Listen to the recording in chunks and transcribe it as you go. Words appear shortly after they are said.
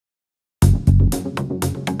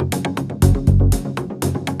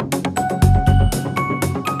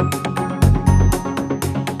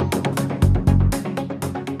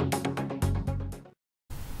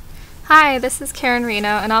Hi, this is Karen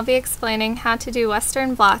Reno, and I'll be explaining how to do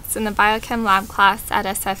Western blots in the Biochem Lab class at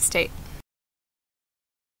SF State.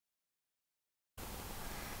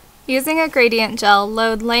 Using a gradient gel,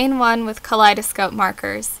 load lane 1 with Kaleidoscope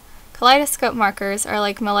markers. Kaleidoscope markers are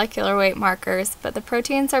like molecular weight markers, but the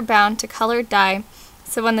proteins are bound to colored dye,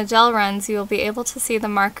 so when the gel runs, you will be able to see the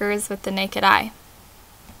markers with the naked eye.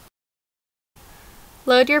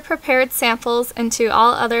 Load your prepared samples into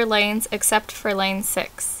all other lanes except for lane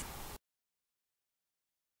 6.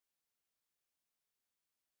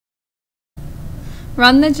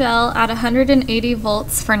 Run the gel at 180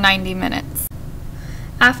 volts for 90 minutes.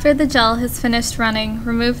 After the gel has finished running,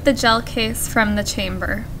 remove the gel case from the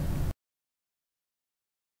chamber.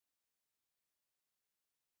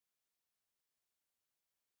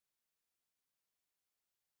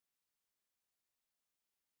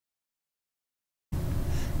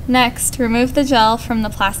 Next, remove the gel from the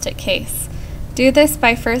plastic case. Do this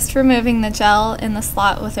by first removing the gel in the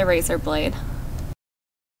slot with a razor blade.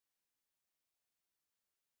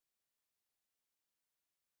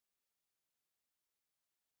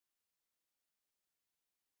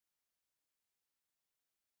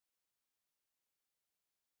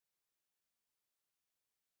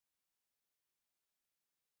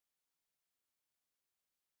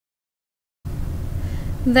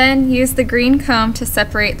 Then use the green comb to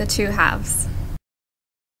separate the two halves.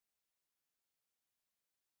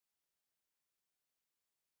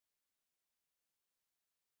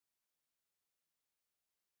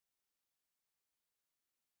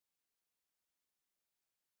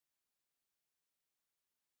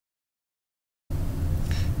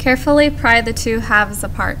 Carefully pry the two halves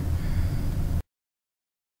apart.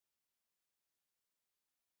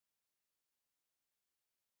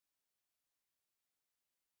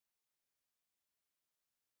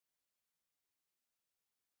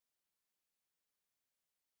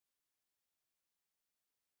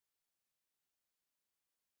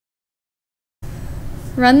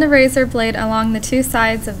 Run the razor blade along the two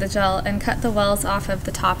sides of the gel and cut the wells off of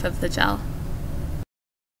the top of the gel.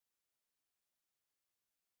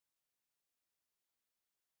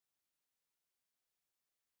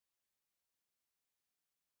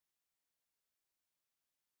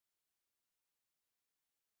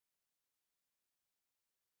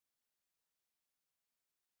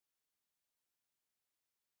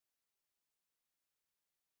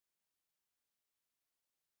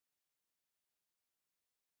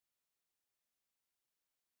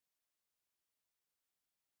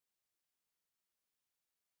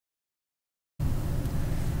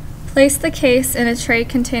 Place the case in a tray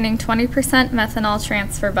containing 20% methanol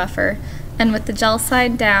transfer buffer, and with the gel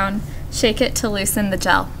side down, shake it to loosen the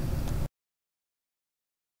gel.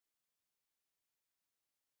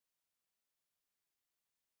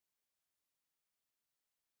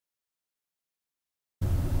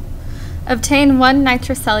 Obtain one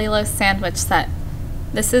nitrocellulose sandwich set.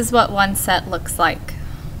 This is what one set looks like.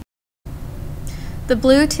 The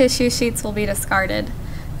blue tissue sheets will be discarded.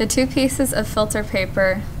 The two pieces of filter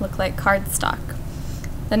paper look like cardstock.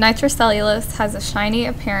 The nitrocellulose has a shiny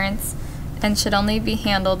appearance and should only be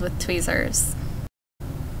handled with tweezers.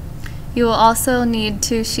 You will also need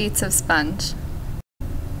 2 sheets of sponge.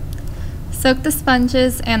 Soak the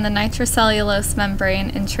sponges and the nitrocellulose membrane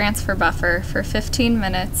in transfer buffer for 15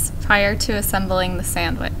 minutes prior to assembling the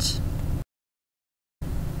sandwich.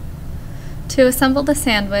 To assemble the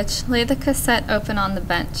sandwich, lay the cassette open on the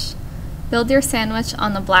bench. Build your sandwich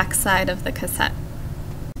on the black side of the cassette.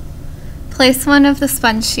 Place one of the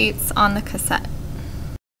sponge sheets on the cassette.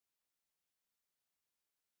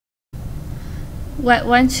 Wet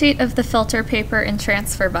one sheet of the filter paper in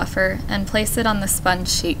transfer buffer and place it on the sponge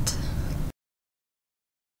sheet.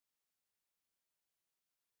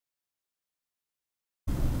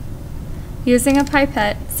 Using a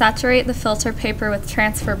pipette, saturate the filter paper with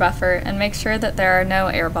transfer buffer and make sure that there are no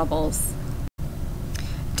air bubbles.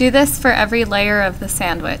 Do this for every layer of the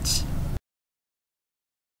sandwich.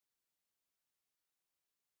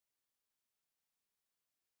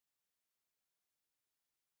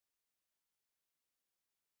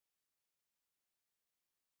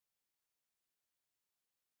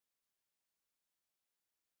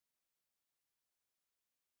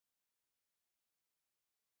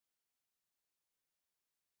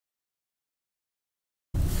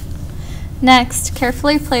 Next,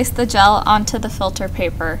 carefully place the gel onto the filter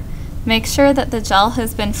paper. Make sure that the gel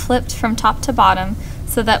has been flipped from top to bottom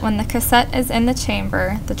so that when the cassette is in the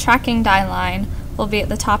chamber, the tracking die line will be at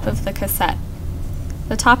the top of the cassette.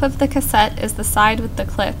 The top of the cassette is the side with the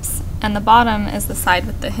clips, and the bottom is the side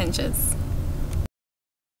with the hinges.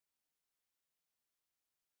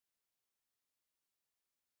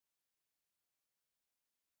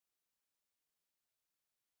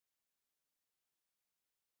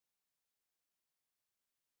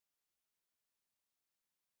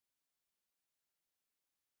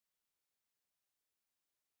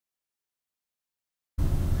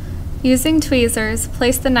 Using tweezers,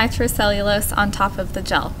 place the nitrocellulose on top of the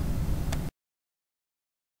gel.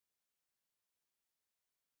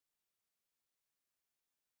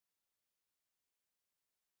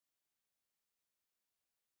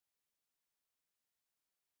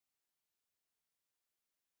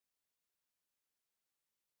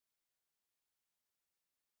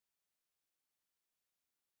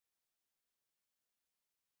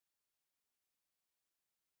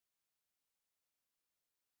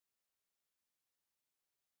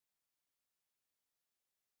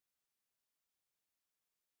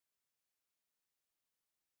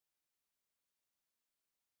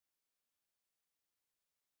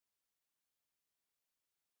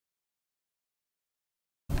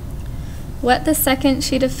 Wet the second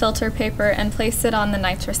sheet of filter paper and place it on the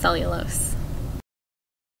nitrocellulose.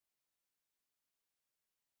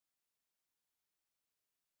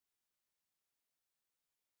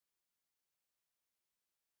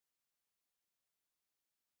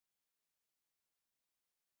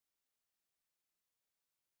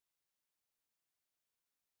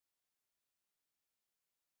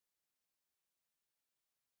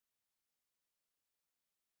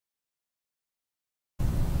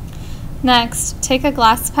 Next, take a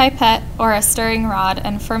glass pipette or a stirring rod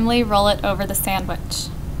and firmly roll it over the sandwich.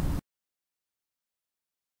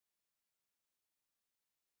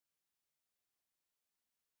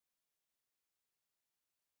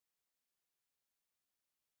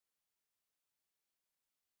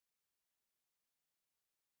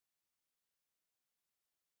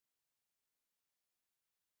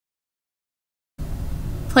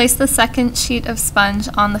 Place the second sheet of sponge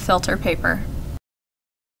on the filter paper.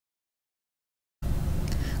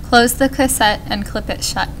 Close the cassette and clip it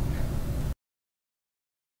shut.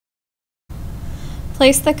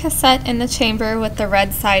 Place the cassette in the chamber with the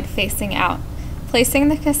red side facing out. Placing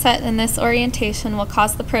the cassette in this orientation will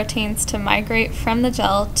cause the proteins to migrate from the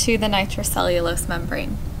gel to the nitrocellulose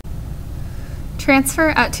membrane. Transfer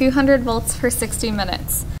at 200 volts for 60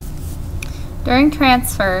 minutes. During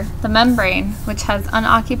transfer, the membrane, which has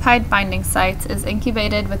unoccupied binding sites, is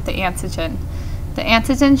incubated with the antigen. The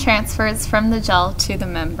antigen transfers from the gel to the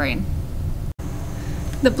membrane.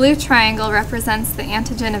 The blue triangle represents the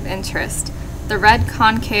antigen of interest. The red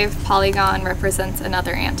concave polygon represents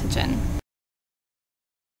another antigen.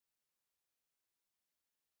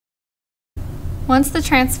 Once the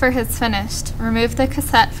transfer has finished, remove the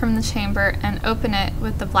cassette from the chamber and open it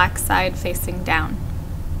with the black side facing down.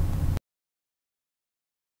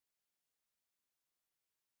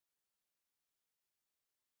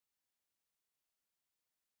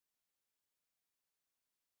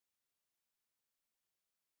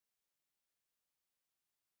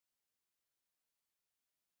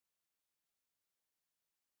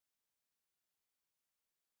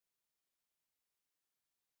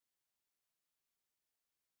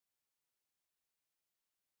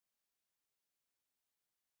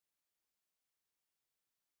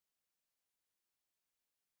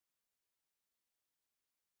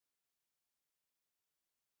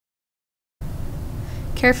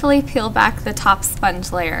 Carefully peel back the top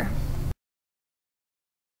sponge layer.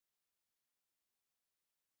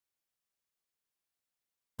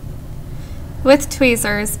 With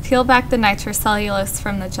tweezers, peel back the nitrocellulose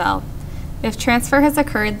from the gel. If transfer has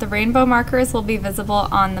occurred, the rainbow markers will be visible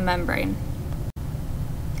on the membrane.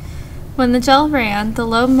 When the gel ran, the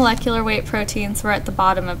low molecular weight proteins were at the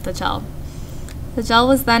bottom of the gel. The gel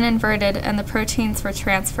was then inverted and the proteins were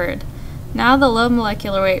transferred. Now the low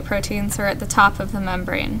molecular weight proteins are at the top of the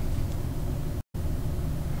membrane.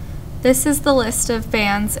 This is the list of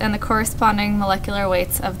bands and the corresponding molecular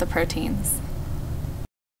weights of the proteins.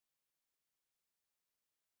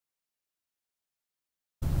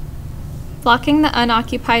 Blocking the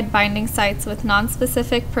unoccupied binding sites with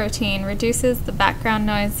nonspecific protein reduces the background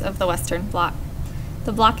noise of the Western blot.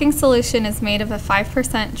 The blocking solution is made of a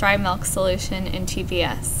 5% dry milk solution in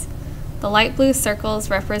TBS. The light blue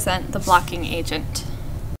circles represent the blocking agent.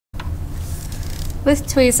 With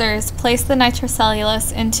tweezers, place the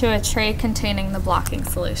nitrocellulose into a tray containing the blocking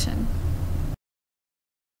solution.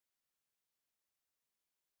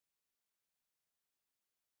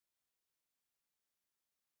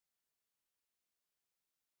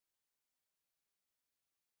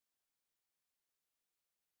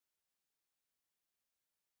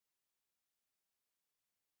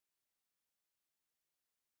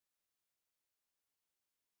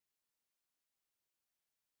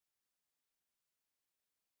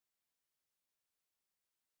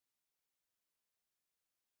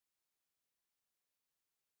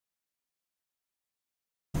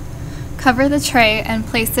 Cover the tray and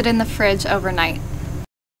place it in the fridge overnight.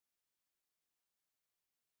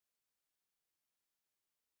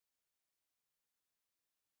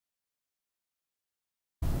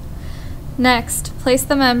 Next, place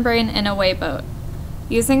the membrane in a weigh boat.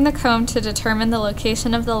 Using the comb to determine the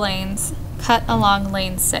location of the lanes, cut along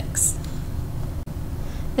lane 6.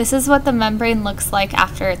 This is what the membrane looks like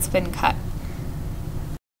after it's been cut.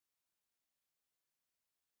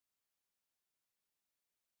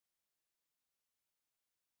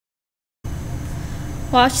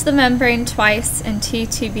 Wash the membrane twice in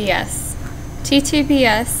TTBS.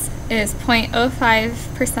 TTBS is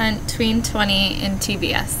 0.05% tween 20 in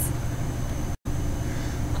TBS.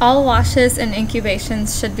 All washes and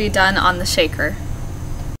incubations should be done on the shaker.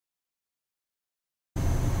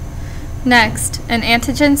 Next, an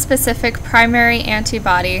antigen-specific primary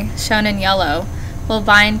antibody, shown in yellow, will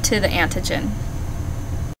bind to the antigen.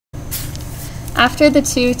 After the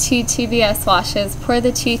 2 TTBS washes, pour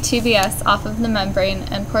the TTBS off of the membrane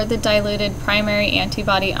and pour the diluted primary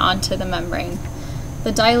antibody onto the membrane.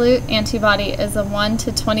 The dilute antibody is a 1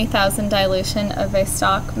 to 20,000 dilution of a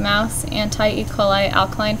stock mouse anti-E. coli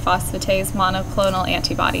alkaline phosphatase monoclonal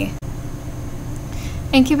antibody.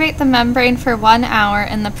 Incubate the membrane for 1 hour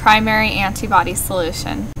in the primary antibody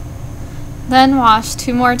solution. Then wash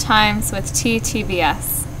 2 more times with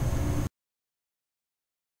TTBS.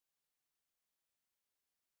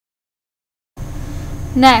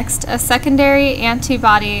 Next, a secondary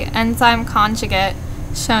antibody enzyme conjugate,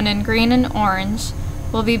 shown in green and orange,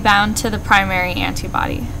 will be bound to the primary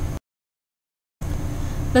antibody.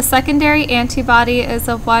 The secondary antibody is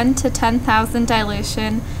a 1 to 10,000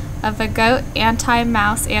 dilution of a goat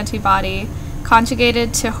anti-mouse antibody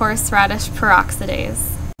conjugated to horseradish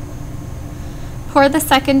peroxidase. Pour the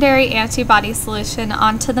secondary antibody solution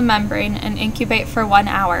onto the membrane and incubate for 1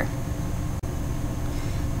 hour.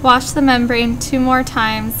 Wash the membrane 2 more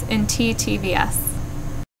times in TTBS.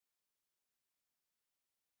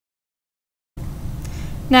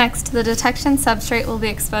 Next, the detection substrate will be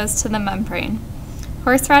exposed to the membrane.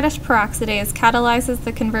 Horseradish peroxidase catalyzes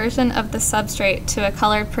the conversion of the substrate to a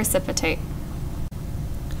colored precipitate.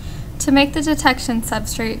 To make the detection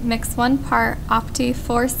substrate, mix 1 part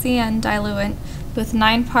Opti-4CN diluent with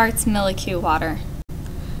 9 parts Millique water.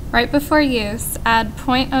 Right before use, add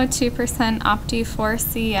 0.02%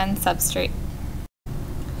 Opti-4CN substrate.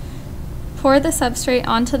 Pour the substrate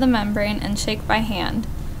onto the membrane and shake by hand.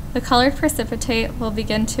 The colored precipitate will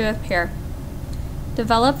begin to appear.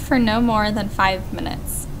 Develop for no more than 5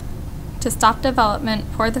 minutes. To stop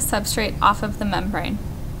development, pour the substrate off of the membrane.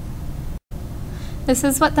 This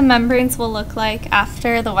is what the membranes will look like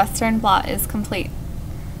after the Western blot is complete.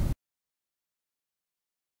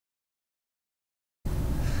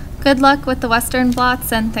 Good luck with the Western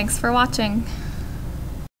blots, and thanks for watching.